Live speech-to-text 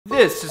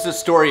This is a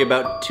story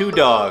about two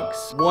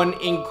dogs, one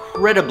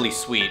incredibly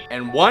sweet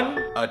and one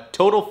a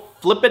total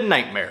flippin'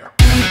 nightmare.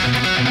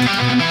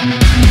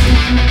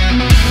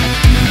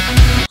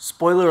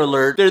 Spoiler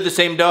alert, they're the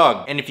same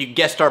dog. And if you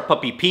guessed our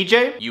puppy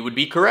PJ, you would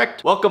be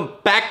correct. Welcome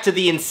back to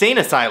the insane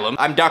asylum.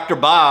 I'm Dr.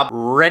 Bob,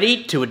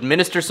 ready to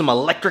administer some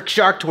electric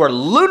shock to our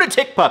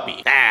lunatic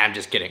puppy. I'm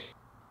just kidding.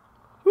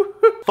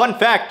 Fun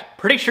fact,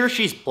 pretty sure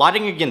she's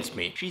plotting against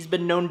me. She's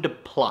been known to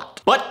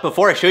plot. But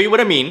before I show you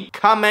what I mean,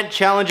 comment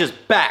challenge is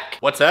back.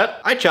 What's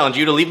that? I challenge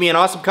you to leave me an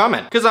awesome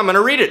comment, because I'm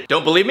gonna read it.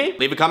 Don't believe me?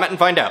 Leave a comment and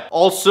find out.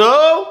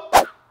 Also,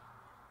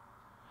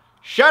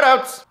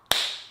 shoutouts.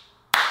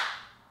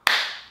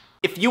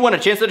 If you want a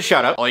chance at a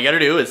shoutout, all you gotta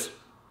do is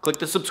click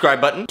the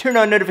subscribe button, turn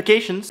on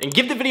notifications, and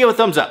give the video a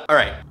thumbs up. All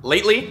right,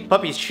 lately,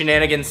 puppy's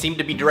shenanigans seem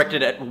to be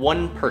directed at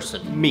one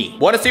person, me.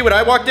 Wanna see what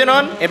I walked in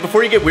on? And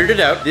before you get weirded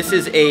out, this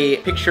is a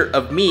picture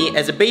of me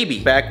as a baby,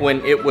 back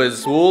when it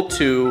was cool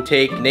to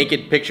take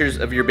naked pictures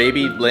of your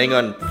baby laying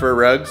on fur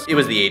rugs. It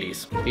was the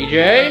 80s.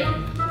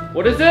 PJ,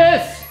 what is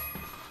this?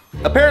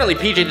 Apparently,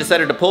 PJ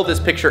decided to pull this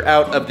picture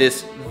out of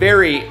this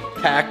very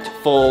packed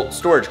full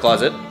storage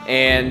closet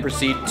and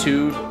proceed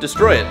to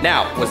destroy it.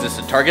 Now, was this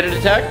a targeted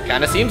attack?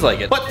 Kinda seems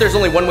like it. But there's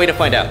only one way to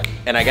find out,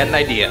 and I got an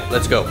idea.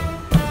 Let's go.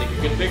 Take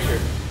a good picture.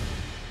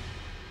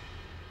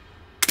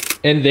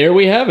 And there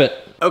we have it.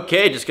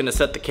 Okay, just gonna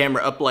set the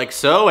camera up like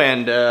so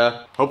and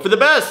hope for the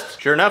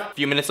best. Sure enough, a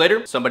few minutes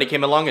later, somebody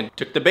came along and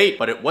took the bait,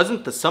 but it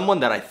wasn't the someone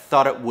that I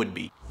thought it would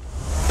be.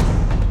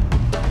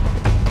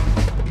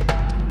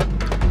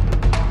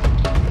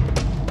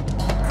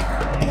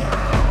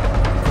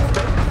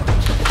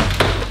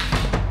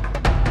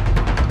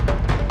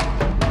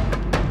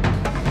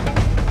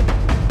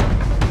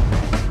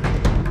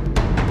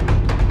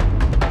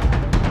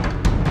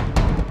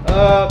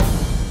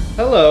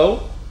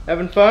 Hello.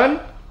 Having fun?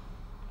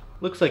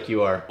 Looks like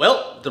you are.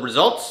 Well, the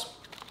results?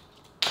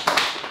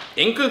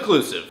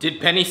 Inconclusive. Did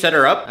Penny set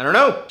her up? I don't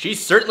know. She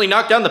certainly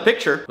knocked down the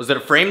picture. Was it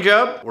a frame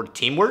job or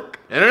teamwork?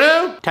 I don't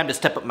know. Time to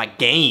step up my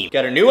game.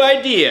 Got a new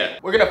idea.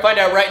 We're gonna find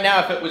out right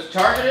now if it was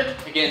targeted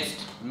against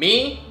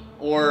me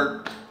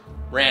or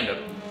random.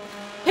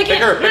 Pick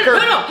him. Her, pick her.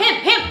 No,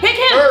 him, pick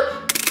him. Her.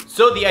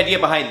 So the idea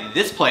behind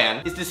this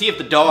plan is to see if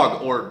the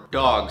dog or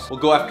dogs will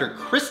go after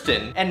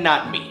Kristen and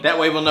not me. That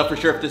way we'll know for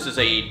sure if this is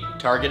a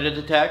targeted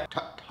attack.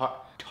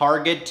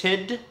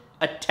 Targeted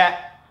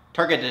attack.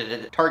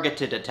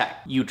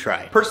 You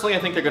try. Personally, I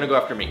think they're gonna go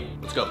after me.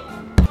 Let's go.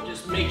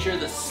 Just make sure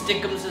the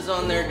stickums is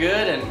on there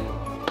good and...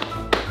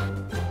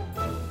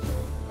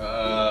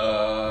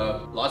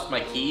 lost my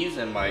keys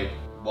and my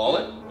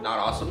wallet. Not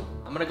awesome.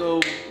 I'm gonna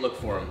go look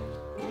for them.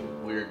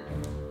 Weird.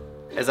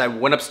 As I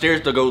went upstairs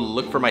to go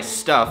look for my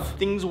stuff,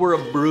 things were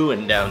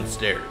a-brewing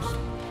downstairs.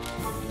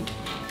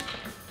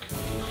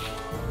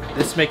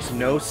 This makes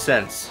no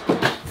sense.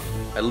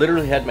 I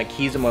literally had my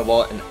keys in my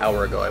wallet an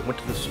hour ago. I went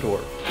to the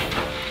store.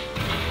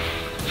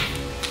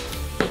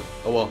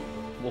 Oh well,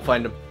 we'll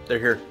find them. They're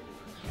here.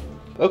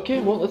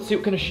 Okay, well, let's see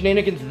what kind of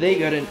shenanigans they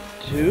got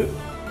into.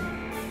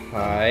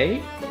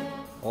 Hi.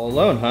 All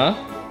alone, huh?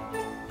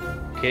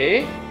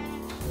 Okay.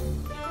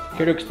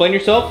 Care to explain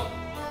yourself?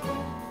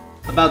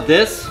 About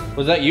this?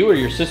 Was that you or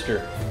your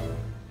sister?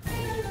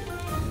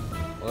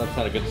 Well, that's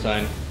not a good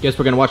sign. Guess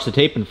we're gonna watch the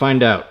tape and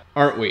find out,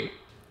 aren't we?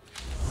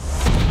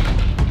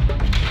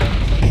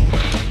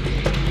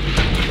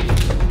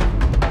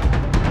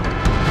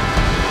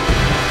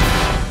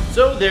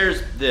 So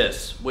there's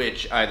this,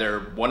 which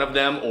either one of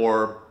them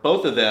or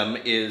both of them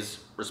is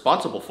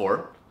responsible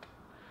for,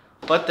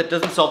 but that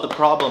doesn't solve the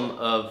problem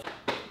of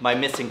my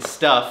missing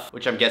stuff,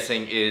 which I'm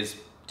guessing is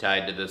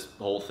tied to this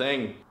whole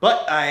thing.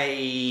 But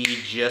I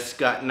just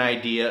got an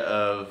idea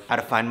of how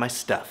to find my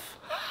stuff.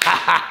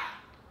 I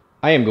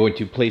am going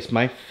to place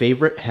my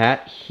favorite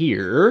hat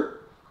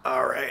here.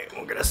 All right,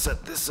 we're gonna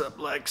set this up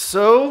like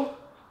so.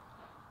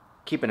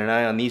 Keeping an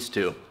eye on these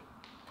two.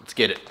 Let's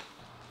get it.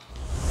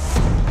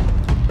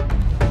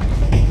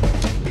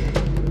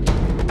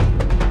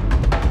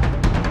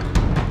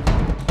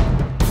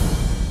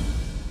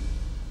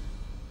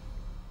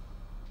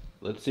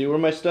 Let's see where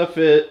my stuff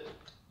is.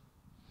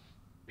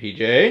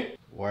 PJ,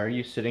 why are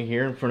you sitting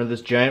here in front of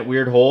this giant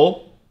weird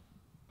hole?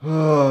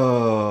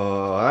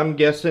 Oh, I'm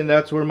guessing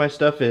that's where my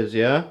stuff is,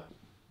 yeah?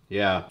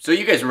 Yeah. So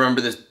you guys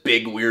remember this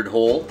big weird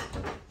hole?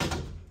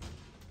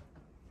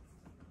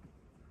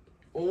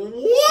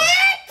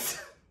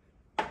 What?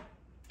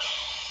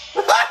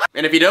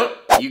 And if you don't,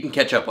 you can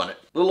catch up on it.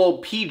 Little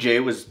old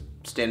PJ was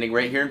standing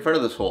right here in front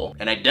of this hole,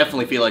 and I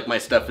definitely feel like my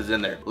stuff is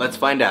in there. Let's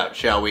find out,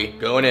 shall we?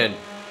 Going in.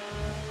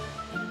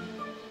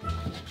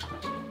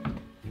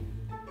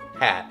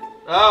 Hat.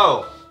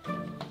 Oh.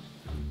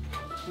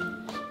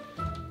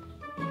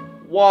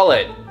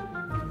 Wallet.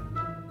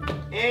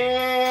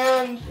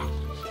 And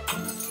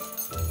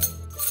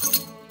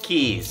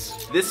keys.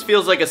 This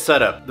feels like a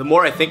setup. The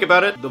more I think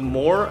about it, the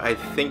more I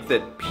think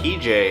that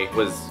PJ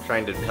was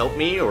trying to help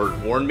me or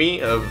warn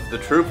me of the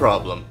true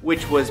problem,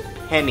 which was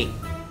Penny.